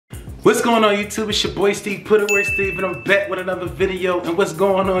What's going on YouTube? It's your boy Steve, Putnwork Steve, and I'm back with another video. And what's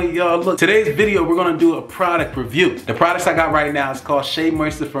going on, y'all? Look, today's video we're gonna do a product review. The products I got right now is called Shea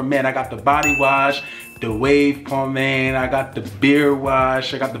Moisture for Men. I got the body wash, the wave pomade, I got the beard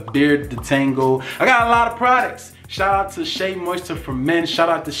wash, I got the beard detangle. I got a lot of products. Shout out to Shea Moisture for Men. Shout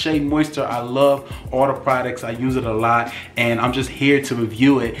out to Shea Moisture. I love all the products. I use it a lot, and I'm just here to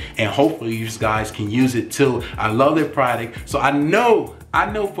review it, and hopefully you guys can use it too. I love their product, so I know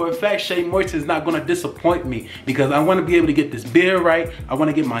for a fact Shea Moisture is not gonna disappoint me because I wanna be able to get this beard right. I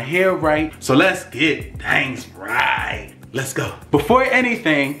wanna get my hair right. So let's get things right. Let's go. Before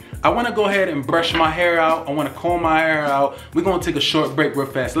anything, I wanna go ahead and brush my hair out. I wanna comb my hair out. We're gonna take a short break real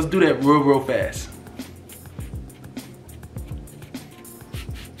fast. Let's do that real fast.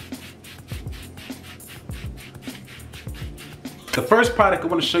 The first product I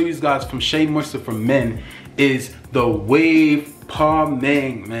want to show you guys from Shea Moisture for Men is the wave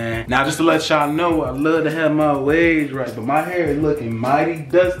pomade, man. Now just to let y'all know, I love to have my waves right, but my hair is looking mighty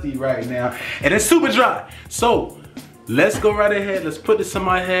dusty right now, and it's super dry. So let's go right ahead. Let's put this in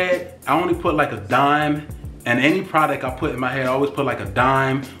my head. I only put like a dime, and any product I put in my head, I always put like a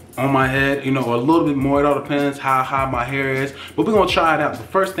dime on my head, you know, or a little bit more. It all depends how high my hair is, but we're gonna try it out. But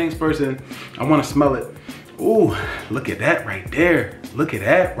first things first, and I want to smell it. Ooh, look at that right there. Look at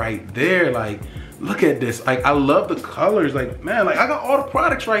that right there. Like, look at this. Like, I love the colors. Like, man, like I got all the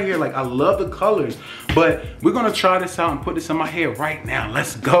products right here. Like, I love the colors. But we're gonna try this out and put this in my hair right now.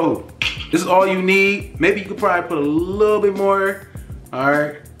 Let's go. This is all you need. Maybe you could probably put a little bit more. All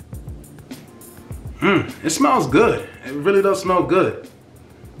right. It smells good. It really does smell good.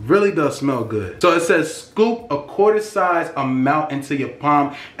 Really does smell good. So it says scoop a quarter size amount into your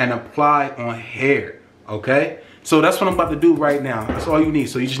palm and apply on hair. Okay, so that's what I'm about to do right now. That's all you need.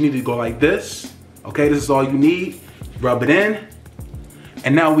 So you just need to go like this. Okay, this is all you need. Rub it in,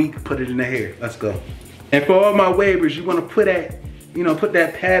 and now we can put it in the hair. Let's go. And for all my wavers, you want to put that, you know, put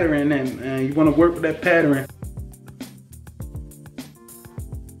that pattern in, and you want to work with that pattern.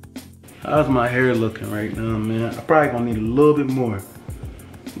 How's my hair looking right now, man? I probably gonna need a little bit more.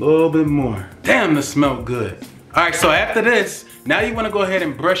 A little bit more. Damn, this smells good. All right, so after this, now you want to go ahead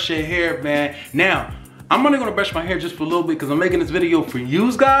and brush your hair, man. Now, I'm only gonna brush my hair just for a little bit because I'm making this video for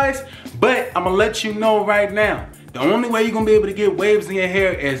you guys, but I'm gonna let you know right now, the only way you're gonna be able to get waves in your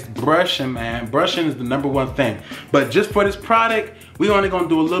hair is brushing, man. Brushing is the #1 thing. But just for this product, we only gonna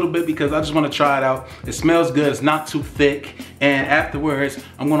do a little bit because I just wanna try it out. It smells good, it's not too thick. And afterwards,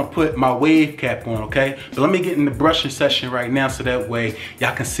 I'm gonna put my wave cap on, okay? But let me get in the brushing session right now so that way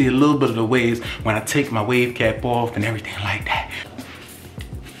y'all can see a little bit of the waves when I take my wave cap off and everything like that.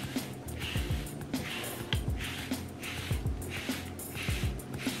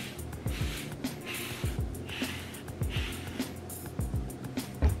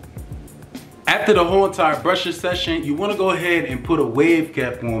 After the whole entire brushing session, you want to go ahead and put a wave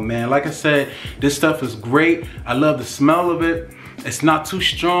cap on, man. Like I said, this stuff is great. I love the smell of it. It's not too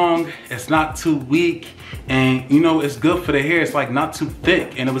strong, it's not too weak, and you know, it's good for the hair. It's like not too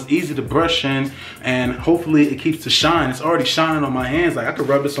thick, and it was easy to brush in, and hopefully it keeps the shine. It's already shining on my hands. Like I could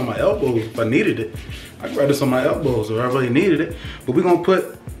rub this on my elbows if I needed it. I could rub this on my elbows if I really needed it. But we're gonna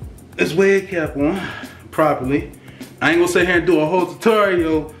put this wave cap on properly. I ain't gonna sit here and do a whole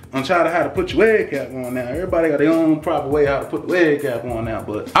tutorial on how to put your wig cap on now. Everybody got their own proper way how to put the wig cap on now,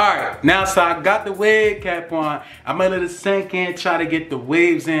 but all right, now so I got the wig cap on. I'm gonna let it sink in, try to get the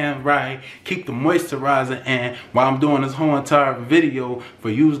waves in right, keep the moisturizer in while I'm doing this whole entire video for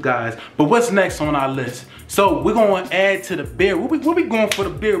you guys. But what's next on our list? So we're gonna add to the beard. What we going for the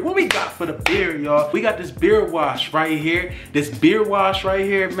beard? What we got for the beard, y'all? We got this beard wash right here. This beard wash right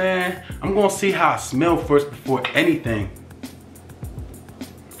here, man. I'm gonna see how I smell first before anything.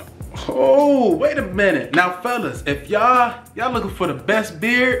 Oh, wait a minute. Now, fellas, if y'all looking for the best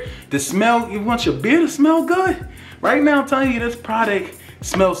beard to smell, you want your beard to smell good? Right now, I'm telling you, this product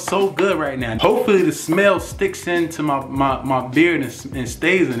smells so good right now. Hopefully, the smell sticks into my beard and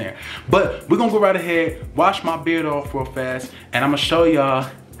stays in there. But we're gonna go right ahead, wash my beard off real fast, and I'm gonna show y'all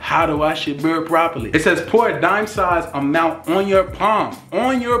how to wash your beard properly. It says pour a dime-size amount on your palm,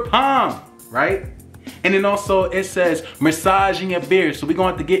 right? And then also it says massaging your beard. So we're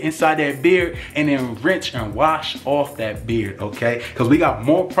going to have to get inside that beard and then rinse and wash off that beard, okay? Because we got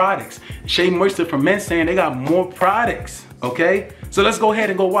more products. Shea Moisture for Men saying they got more products, okay? So let's go ahead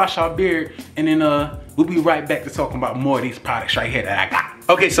and go wash our beard, and then we'll be right back to talking about more of these products right here that I got.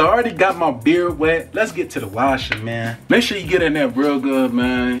 Okay, so I already got my beard wet. Let's get to the washing, man. Make sure you get in there real good,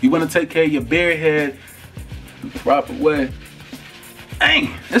 man. You want to take care of your beard head the proper way.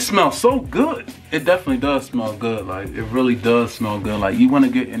 Dang, it smells so good. it definitely does smell good. Like, it really does smell good. Like, you want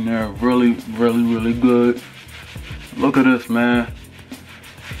to get in there really, really, really good. Look at this, man.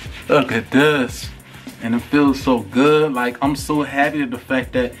 Look at this. And it feels so good. Like, I'm so happy at the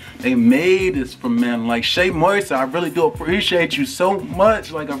fact that they made this for men. Like, Shea Moisture, I really do appreciate you so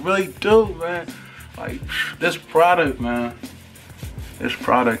much. Like, I really do, man. Like, this product, man. This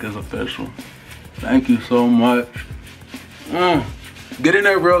product is official. Thank you so much. Get in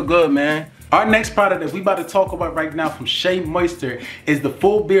there real good, man. Our next product that we about to talk about right now from Shea Moisture is the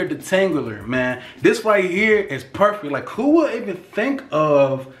Full Beard Detangler, man. This right here is perfect. Like, who would even think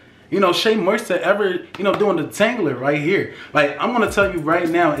of, you know, Shea Moisture ever, you know, doing the detangler right here? Like, I'm gonna tell you right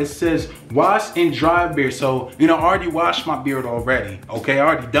now, it says wash and dry beard. So, you know, I already washed my beard already, okay? I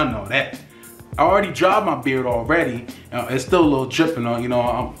already done all that. I already dried my beard already. It's still a little dripping on, you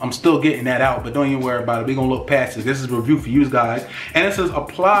know, I'm still getting that out, but don't even worry about it. We're gonna look past it. This is a review for you guys. And it says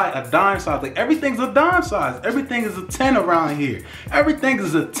apply a dime size. Like, everything's a dime size. Everything is a 10 around here. Everything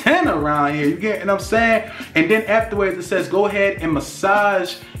is a 10 around here. You get what I'm saying? And then afterwards it says go ahead and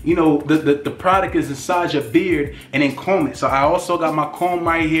massage, you know, the product is inside your beard and then comb it. So I also got my comb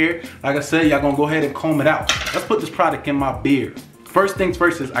right here. Like I said, y'all gonna go ahead and comb it out. Let's put this product in my beard. First things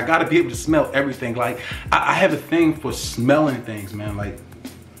first is I gotta be able to smell everything. Like, I have a thing for smelling things, man. Like,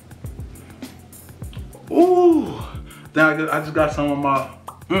 ooh. Then I just got some on my,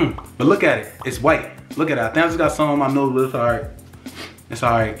 but look at it, it's white. Look at that, I think I just got some on my nose, but it's all right. It's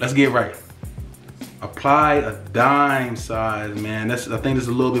all right, let's get it right. Apply a dime size, man. I think this is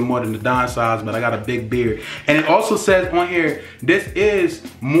a little bit more than the dime size, but I got a big beard. And it also says on here, this is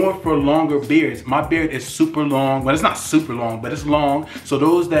more for longer beards. My beard is super long. Well, it's not super long, but it's long. So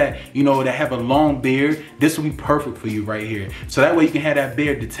those that, you know, that have a long beard, this will be perfect for you right here. So that way you can have that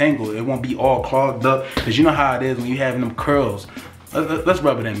beard detangled. It won't be all clogged up, because you know how it is when you having them curls. Let's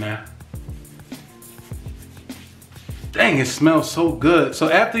rub it in, man. Dang, it smells so good. So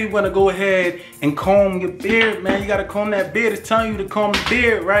after you want to go ahead and comb your beard, man, you got to comb that beard. It's telling you to comb the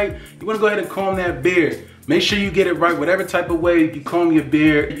beard, right? You want to go ahead and comb that beard. Make sure you get it right. Whatever type of way you comb your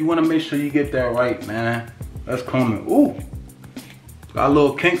beard, you want to make sure you get that right, man. Let's comb it. Ooh. Got a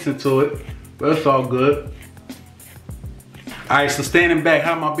little kinks into it, but it's all good. All right, so standing back,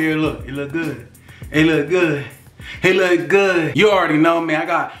 how my beard look? It look good. It look good. It look good. You already know me. I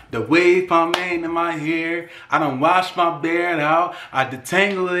got the wave pomade in my hair. I done washed my beard out. I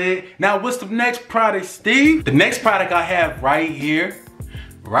detangled it. Now, what's the next product, Steve? The next product I have right here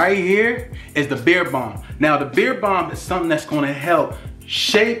is the beard balm. Now, the beard balm is something that's gonna help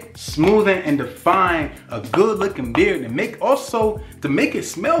shape, smoothen, and define a good looking beard, and make it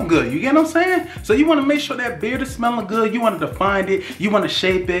smell good. You get what I'm saying? So you want to make sure that beard is smelling good. You want to define it, you want to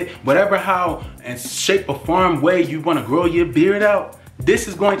shape it, whatever how and shape or form way you want to grow your beard out. This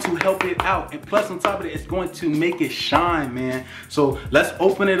is going to help it out, and plus on top of it, it's going to make it shine, man. So let's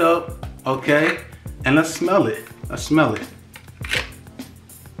open it up, okay, and let's smell it. Let's smell it.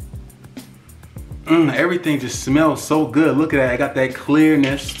 Everything just smells so good. Look at that. It got that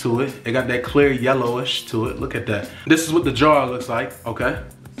clearness to it. It got that clear yellowish to it. Look at that. This is what the jar looks like. Okay.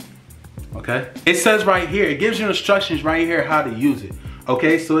 Okay. It says right here, it gives you instructions right here how to use it.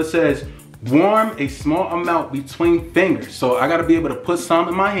 Okay. So it says warm a small amount between fingers. So I got to be able to put some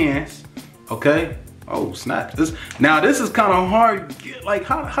in my hands. Okay. Oh snap. Now this is kind of hard. Like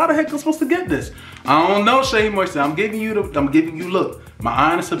how the heck am I supposed to get this? I don't know, Shea Moisture. I'm giving you look,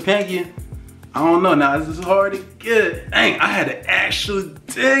 my honest opinion. I don't know. Now, this is hard to get. Dang, I had to actually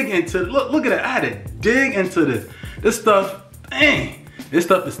dig into it. Look at that. I had to dig into this. This stuff, dang. This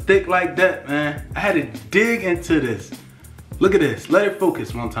stuff is thick like that, man. I had to dig into this. Look at this. Let it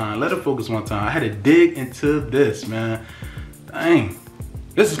focus one time. Let it focus one time. I had to dig into this, man. Dang.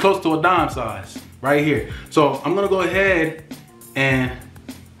 This is close to a dime size right here. So I'm going to go ahead and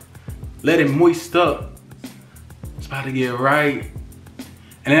let it moist up. It's about to get right.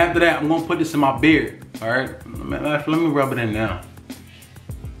 And then after that, I'm gonna put this in my beard, all right? Let me rub it in now.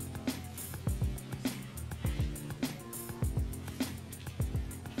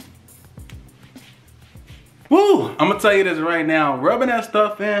 Woo, I'm gonna tell you this right now. Rubbing that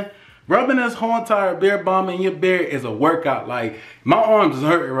stuff in, rubbing this whole entire beard balm in your beard is a workout. Like, my arms is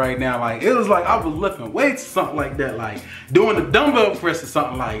hurting right now. Like, it was like I was lifting weights or something like that. Like, doing the dumbbell press or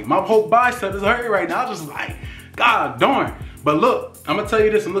something. Like, my whole bicep is hurting right now. I was just like, God darn. But look, I'm gonna tell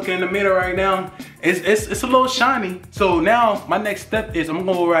you this, I'm looking in the mirror right now. It's a little shiny. So now my next step is I'm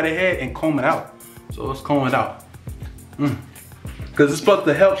gonna go right ahead and comb it out. So let's comb it out. Because it's supposed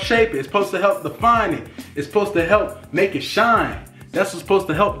to help shape it. It's supposed to help define it. It's supposed to help make it shine. That's what's supposed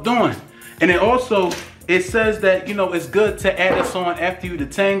to help doing. And it also it says that, you know, it's good to add this on after you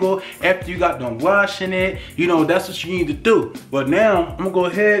detangle, after you got done washing it. You know, that's what you need to do. But now I'm gonna go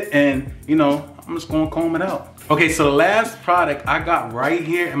ahead and, you know, I'm just gonna comb it out. Okay, so the last product I got right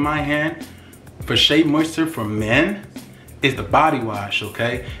here in my hand for Shea Moisture for Men is the body wash,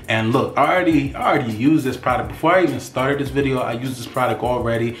 okay? And look, I already used this product. Before I even started this video, I used this product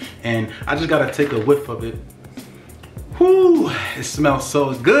already, and I just gotta take a whiff of it. Whoo, it smells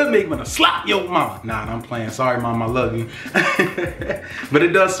so good, make me wanna slap your mama. Nah, I'm playing, sorry mom, I love you. But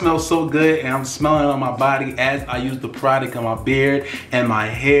it does smell so good, and I'm smelling it on my body as I use the product on my beard and my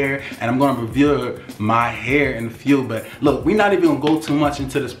hair, and I'm gonna review my hair in a few. But look, we're not even gonna go too much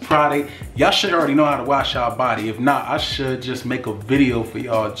into this product. Y'all should already know how to wash y'all body. If not, I should just make a video for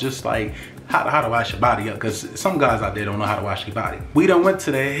y'all, just like how to wash your body up, because some guys out there don't know how to wash their body. We done went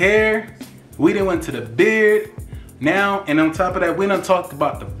to the hair, we done went to the beard. Now, and on top of that, we done talked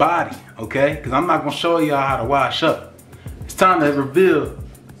about the body, okay? Because I'm not gonna show y'all how to wash up. It's time to reveal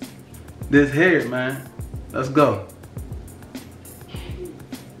this hair, man. Let's go.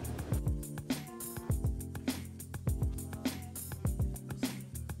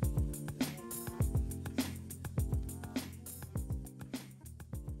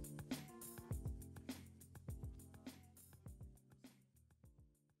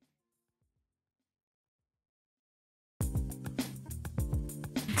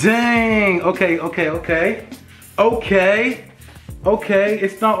 Dang, okay.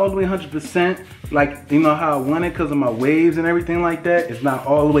 It's not all the way 100%, like, you know how I want it because of my waves and everything like that. It's not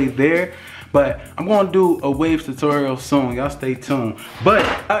all the way there, but I'm gonna do a waves tutorial soon. Y'all stay tuned. But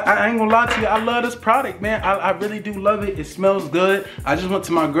I ain't gonna lie to you, I love this product, man. I really do love it. It smells good. I just went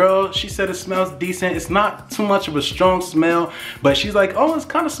to my girl. She said it smells decent. It's not too much of a strong smell, but she's like, oh, it's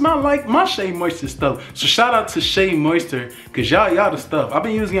kind of smell like my Shea Moisture stuff. So shout out to Shea Moisture, because y'all the stuff. I've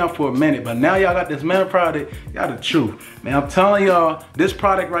been using y'all for a minute, but now y'all got this man product. Y'all the truth. Man, I'm telling y'all, this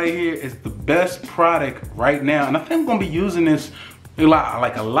product right here is the best product right now. And I think I'm gonna be using this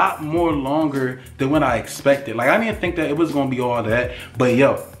like a lot more longer than what I expected. Like, I didn't think that it was gonna be all that, but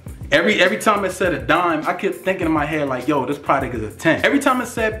yo, every time it said a dime, I kept thinking in my head like, yo, this product is a 10. Every time it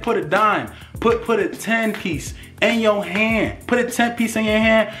said put a dime, put a 10 piece in your hand, put a 10 piece in your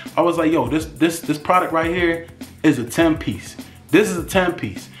hand, I was like, yo, this product right here is a 10 piece. This is a 10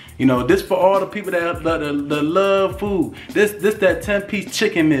 piece. You know, this for all the people that love food. This that 10-piece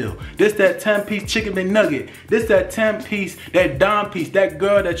chicken meal. This that 10-piece chicken McNugget. This that 10-piece, that dime piece, that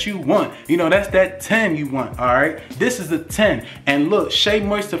girl that you want. You know, that's that 10 you want, all right? This is a 10. And look, Shea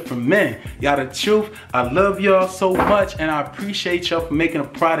Moisture for Men. Y'all the truth. I love y'all so much, and I appreciate y'all for making a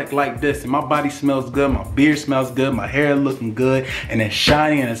product like this. And my body smells good, my beard smells good, my hair looking good, and it's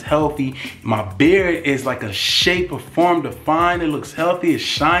shiny and it's healthy. My beard is like a shape or form defined. It looks healthy, it's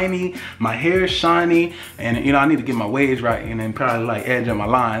shiny. My hair is shiny, and you know, I need to get my waves right and then probably like edge on my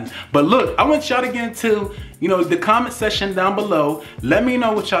lines. But look, I want y'all to get into, you know, the comment section down below. Let me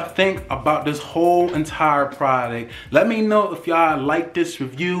know what y'all think about this whole entire product. Let me know if y'all like this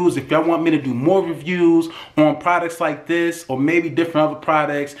reviews, if y'all want me to do more reviews on products like this or maybe different other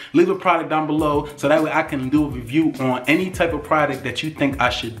products. Leave a product down below so that way I can do a review on any type of product that you think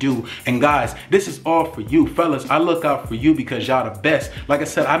I should do. And guys, this is all for you, fellas. I look out for you because y'all the best. Like I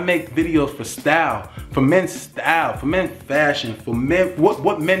said, I make videos for style, for men's fashion, for men,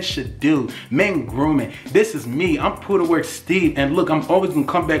 what men should do, men grooming. This is me. I'm Putnwork Steve, and look, I'm always gonna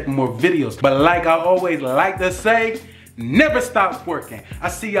come back with more videos. But like I always like to say, never stop working. I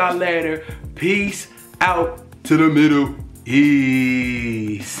see y'all later. Peace out to the Middle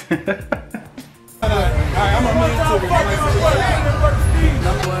East. All right, I'm gonna move to the